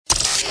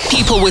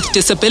People with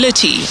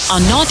disability are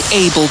not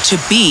able to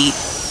be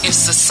if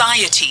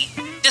society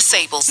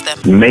disables them.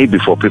 Maybe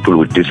for people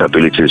with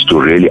disabilities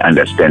to really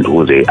understand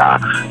who they are,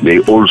 they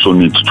also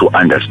need to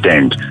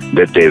understand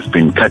that they've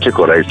been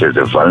categorized as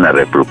a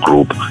vulnerable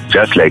group,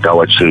 just like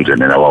our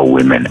children and our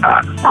women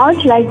are. I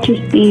would like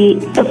to see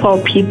for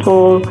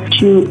people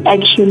to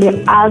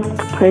actually ask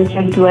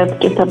persons with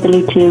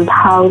disabilities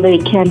how they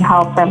can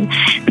help them.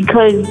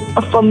 Because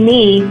for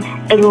me,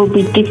 it will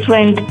be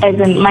different, as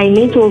in my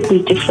needs will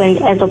be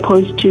different as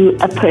opposed to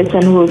a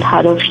person who is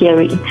hard of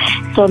hearing.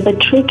 So the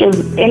trick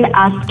is in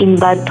asking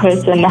that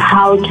person,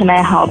 how can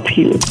I help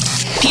you?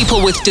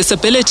 People with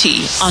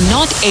disability are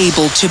not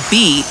able to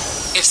be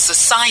if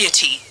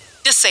society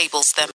disables them.